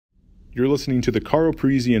You're listening to the Karo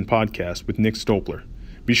Parisyan podcast with Nick Stolper.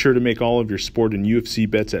 Be sure to make all of your sport and UFC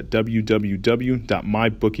bets at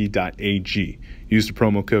www.mybookie.ag. Use the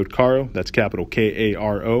promo code KARO, that's capital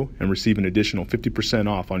K-A-R-O, and receive an additional 50%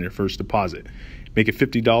 off on your first deposit. Make a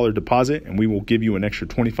 $50 deposit and we will give you an extra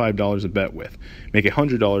 $25 to bet with. Make a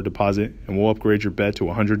 $100 deposit and we'll upgrade your bet to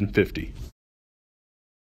 $150.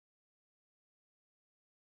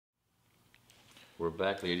 We're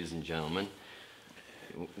back, ladies and gentlemen.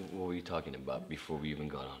 What were you talking about before we even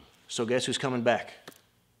got on? So guess who's coming back?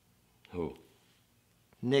 Who?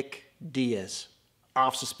 Nick Diaz.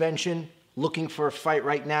 Off suspension, looking for a fight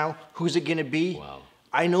right now. Who's it gonna be? Wow.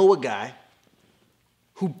 I know a guy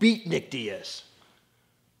who beat Nick Diaz.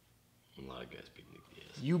 A lot of guys beat Nick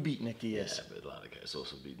Diaz. You beat Nick Diaz. Yeah, but a lot of guys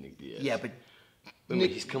also beat Nick Diaz. Yeah, but Wait,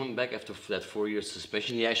 he's coming back after that 4-year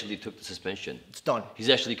suspension. He actually took the suspension. it's done. He's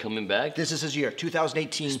actually coming back. This is his year,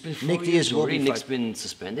 2018. It's been 4 Nick years Diaz will already. be Nick's fighting. been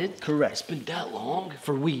suspended. Correct. It's been that long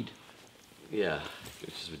For weed. Yeah,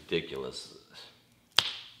 which is ridiculous.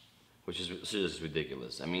 Which is seriously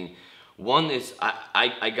ridiculous. I mean, one is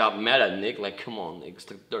I got mad at Nick. Like, come on, Nick, it's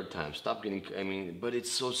the third time. Stop getting. I mean, but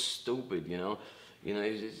it's so stupid, you know. You know,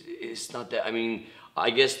 it's not that. I mean,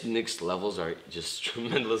 I guess Nick's levels are just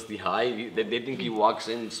tremendously high. They think he walks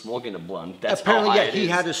in smoking a blunt. That's Apparently, how high yeah, it he is.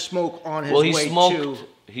 had to smoke on his Well, way to.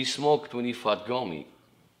 He smoked when he fought Gomi.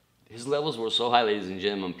 His levels were so high, ladies and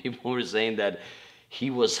gentlemen. People were saying that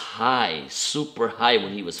he was high, super high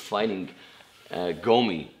when he was fighting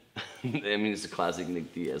Gomi. I mean, it's a classic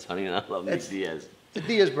Nick Diaz. How do you not love Nick Diaz? The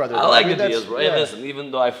Diaz brother. I like mean, the Diaz, right? yeah. Listen,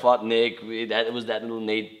 even though I fought Nick, it was that little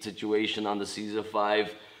Nate situation on the Caesar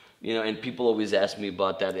 5, you know, and people always ask me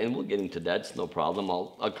about that, and we'll get into that. It's no problem.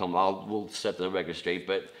 We'll set the record straight.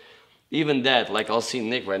 But even that, like, I'll see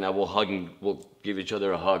Nick right now. We'll give each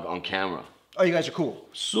other a hug on camera. Oh, you guys are cool.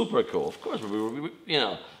 Super cool. Of course, you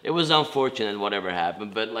know, it was unfortunate whatever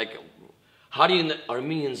happened, but like, how do you know,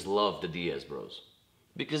 Armenians love the Diaz bros?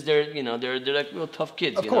 Because they're, you know, they're like real tough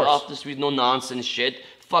kids. Of you course. know, off the street, no nonsense shit.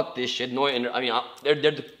 Fuck this shit. No, I mean,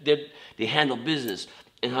 they handle business.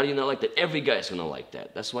 And how do you not like that? Every guy's gonna like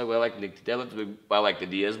that. That's why I like Nick. I like the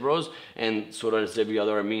Diaz bros, and so does every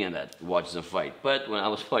other Armenian that watches them fight. But when I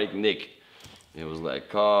was fighting Nick, it was like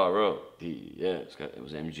Karo Diaz. It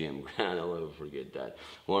was MGM Grand. I'll never forget that.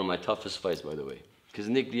 One of my toughest fights, by the way, because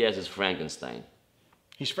Nick Diaz is Frankenstein.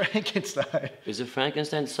 He's Frankenstein. Is it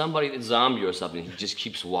Frankenstein? Somebody, a zombie or something. He just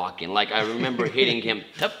keeps walking. Like, I remember hitting him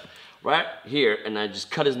right here, and I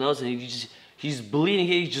just cut his nose, and he's bleeding.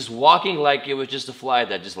 He's just walking like it was just a fly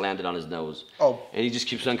that just landed on his nose. Oh. And he just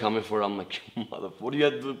keeps on coming for it. I'm like, motherfucker, what do you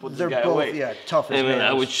have to do to put this guy away? Yeah, tough as And nails.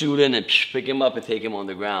 I would shoot in and pick him up and take him on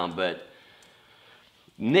the ground. But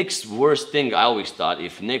Nick's worst thing, I always thought,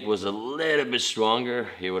 if Nick was a little bit stronger,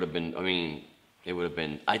 he would have been, I mean, it would have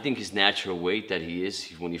been, I think his natural weight that he is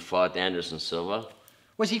when he fought Anderson Silva.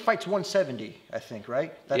 He fights 170, I think,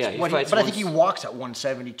 right? That's Yeah, he what fights but I think he walks at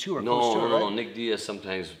 172 or close to it, right? No, Nick Diaz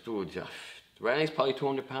sometimes, dude, right now he's probably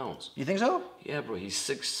 200 pounds. You think so? Yeah, bro, he's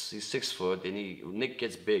 6 foot, and Nick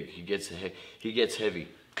gets big, he gets heavy.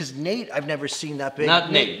 Because Nate, I've never seen that big. Not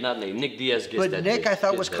Nate. Nick Diaz gets that big. But Nick, I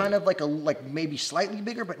thought was heavy. kind of like maybe slightly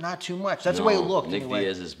bigger, but not too much. That's the way it looked. Nick anyway.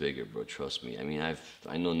 Diaz is bigger, bro. Trust me. I mean, I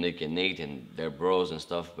know Nick and Nate, and they're bros and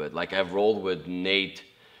stuff. But like, I've rolled with Nate.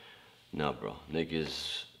 No, bro. Nick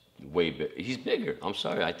is way big. He's bigger. I'm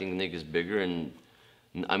sorry. I think Nick is bigger, and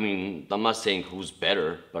I mean, I'm not saying who's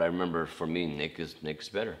better, but I remember for me, Nick's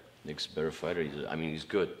better. Nick's a better fighter. He's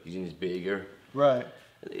good. He's bigger. Right.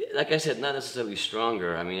 Like I said, not necessarily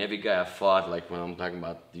stronger. I mean, every guy I fought, like when I'm talking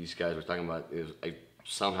about these guys, we're talking about, I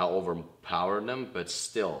somehow overpowered them, but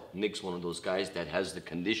still, Nick's one of those guys that has the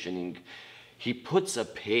conditioning. He puts a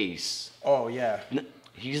pace. Oh, yeah.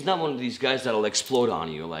 He's not one of these guys that'll explode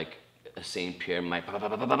on you, like a St. Pierre might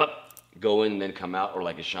go in and then come out, or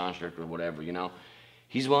like a Sean Strick or whatever, you know?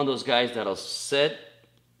 He's one of those guys that'll set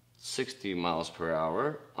 60 miles per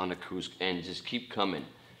hour on a cruise and just keep coming.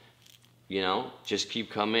 You know, just keep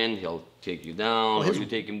coming. He'll take you down, or you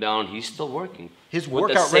take him down. He's still working. His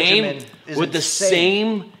workout regimen is with the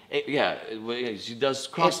same. Yeah, he does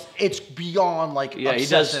cross. It's beyond like yeah,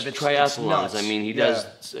 obsessive. He does triathlons. It's I mean, he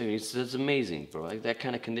does. I mean, it's amazing, bro. Like that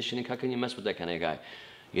kind of conditioning. How can you mess with that kind of guy?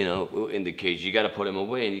 You know, in the cage, you got to put him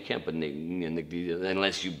away, and you can't put Nick Diaz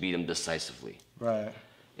unless you beat him decisively. Right.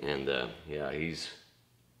 And yeah, he's.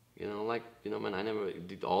 You know, like, you know, man, I never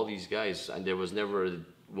did all these guys, and there was never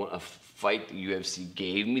a fight the UFC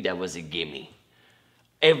gave me that was a gimme.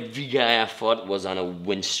 Every guy I fought was on a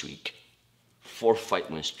win streak.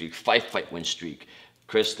 4-fight win streak, 5-fight win streak.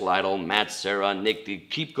 Chris Lytle, Matt Serra, Nick, they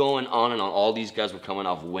keep going on and on. All these guys were coming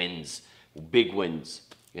off wins, big wins.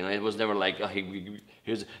 You know, it was never like, oh,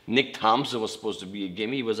 here's Nick Thompson was supposed to be a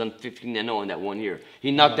gimme. He was on 15-0 in that 1 year.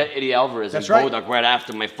 He knocked that Eddie Alvarez and Bodak right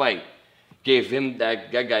after my fight. Gave him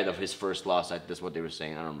that guy his first loss. That's what they were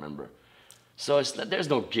saying. I don't remember. So there's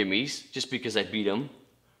no gimmies just because I beat him.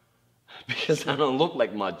 Because I don't look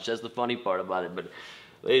like much. That's the funny part about it. But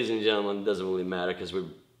ladies and gentlemen, it doesn't really matter because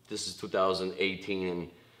this is 2018 and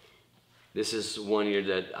this is 1 year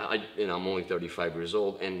that I'm only 35 years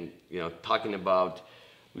old, and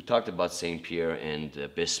we talked about St. Pierre and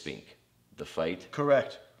Bisping, the fight.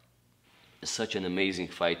 Correct. It's such an amazing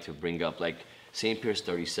fight to bring up. Like St. Pierre's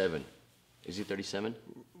 37. Is he 37?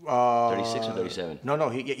 36 or 37? No,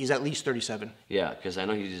 he's at least 37. Yeah, because I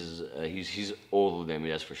know he's older than me,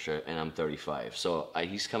 that's for sure, and I'm 35. So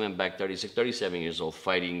he's coming back 36, 37 years old,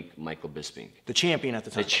 fighting Michael Bisping. The champion at the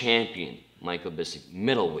time. The champion, Michael Bisping,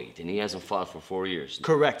 middleweight, and he hasn't fought for 4 years.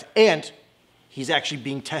 Correct. And he's actually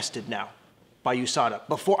being tested now by USADA.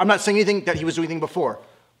 Before, I'm not saying anything that he was doing anything before,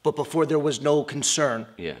 but before there was no concern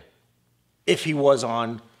if he was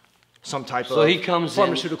on some type of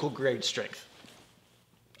pharmaceutical grade strength.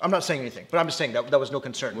 I'm not saying anything, but I'm just saying that was no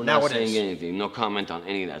concern. We're not saying anything, no comment on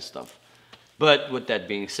any of that stuff. But with that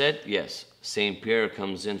being said, yes, St. Pierre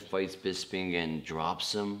comes in, fights Bisping, and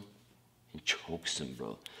drops him and chokes him,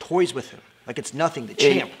 bro. Toys with him like it's nothing, the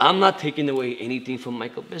champ. I'm not taking away anything from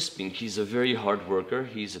Michael Bisping. He's a very hard worker.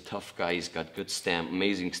 He's a tough guy. He's got good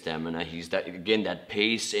amazing stamina. He's that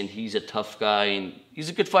pace, and he's a tough guy, and he's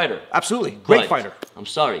a good fighter. Absolutely, great fighter. I'm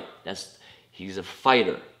sorry, he's a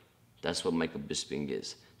fighter. That's what Michael Bisping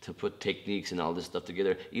is. To put techniques and all this stuff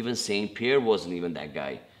together. Even St. Pierre wasn't even that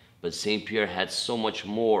guy. But St. Pierre had so much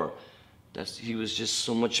more. He was just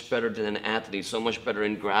so much better than an athlete, so much better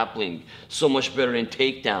in grappling, so much better in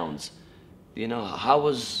takedowns. You know,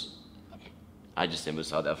 I just never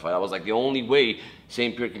saw that fight. I was like, the only way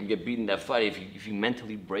St. Pierre can get beaten in that fight if he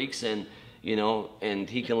mentally breaks and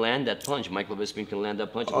he can land that punch. Michael Bisping can land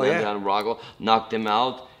that punch. Landed on Rogel, knocked him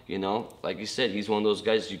out. You know, like you said, he's one of those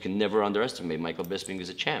guys you can never underestimate. Michael Bisping is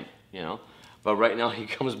a champ, you know. But right now he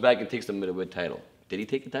comes back and takes the middleweight title. Did he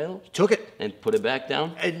take the title? He took it. And put it back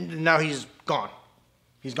down? And now he's gone.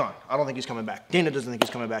 He's gone. I don't think he's coming back. Dana doesn't think he's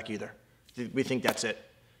coming back either. We think that's it.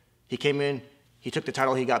 He came in, he took the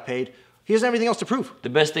title, he got paid. He doesn't have anything else to prove. The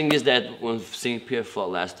best thing is that when St. Pierre fought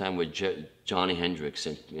last time with Johnny Hendricks,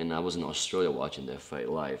 and I was in Australia watching that fight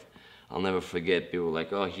live, I'll never forget, people were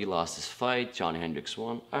like, oh, he lost his fight, Johnny Hendricks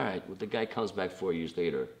won. All right, well, the guy comes back 4 years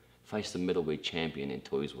later, fights the middleweight champion and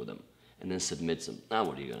toys with him, and then submits him. Now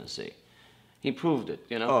what are you going to say? He proved it,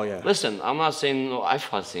 you know? Oh, yeah. Listen, I'm not saying, no, I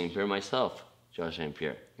fought St. Pierre myself, Josh St.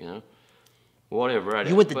 Pierre, you know? Whatever.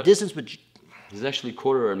 You went the distance with... He's actually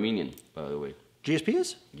quarter Armenian, by the way. GSP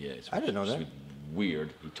is? Yeah. I didn't know that.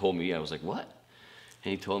 Weird. He told me, I was like, what?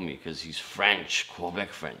 And he told me, because he's French, Quebec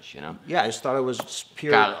French, you know? Yeah, I just thought it was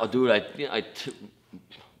pure... God, oh, dude, I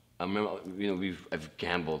remember, I've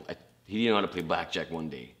gambled. He didn't know how to play blackjack one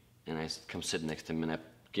day. And I come sit next to him, and I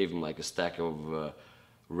gave him like a stack of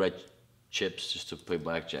red chips just to play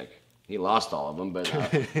blackjack. He lost all of them, but...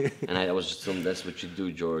 and I was just telling him, that's what you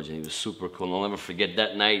do, George. And he was super cool. And I'll never forget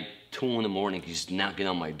that night, 2 in the morning, he's knocking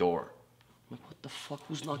on my door. I'm like, what the fuck?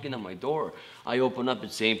 Who's knocking on my door? I open up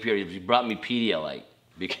at St. Pierre. He brought me Pedialyte.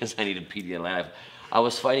 Because I needed Pedialyte. I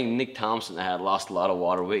was fighting Nick Thompson. I had lost a lot of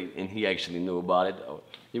water weight, and he actually knew about it.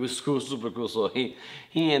 He was cool, super cool. So he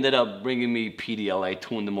ended up bringing me Pedialyte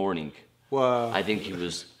 2 in the morning. Wow. I think he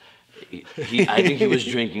was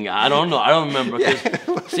drinking. I don't know. I don't remember.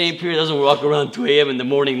 Because St. Pierre doesn't walk around 2 a.m. in the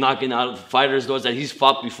morning knocking out fighters' doors that he's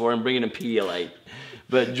fought before and bringing a Pedialyte.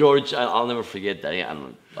 But George, I'll never forget that.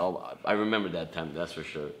 I remember that time. That's for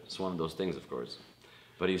sure. It's one of those things, of course.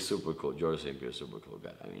 But he's super cool. George St. Pierre, super cool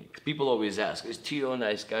guy. I mean, people always ask, is Tio a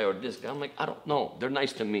nice guy or this guy? I'm like, I don't know. They're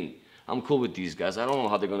nice to me. I'm cool with these guys. I don't know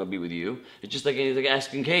how they're going to be with you. It's just like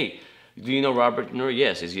asking, hey, do you know Robert Nuri?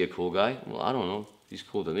 Yes. Is he a cool guy? Well, I don't know. He's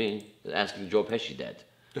cool to me. Asking Joe Pesci that.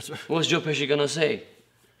 What's Joe Pesci going to say?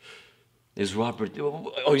 Is Robert...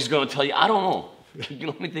 Oh, he's going to tell you. I don't know.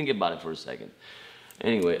 Let me think about it for a second.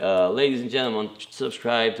 Anyway, ladies and gentlemen,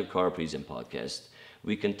 subscribe to Karo Parisyan Podcast.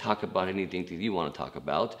 We can talk about anything that you want to talk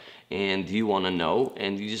about and you want to know,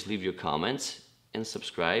 and you just leave your comments and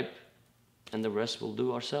subscribe, and the rest we'll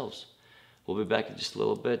do ourselves. We'll be back in just a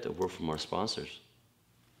little bit. A word from our sponsors.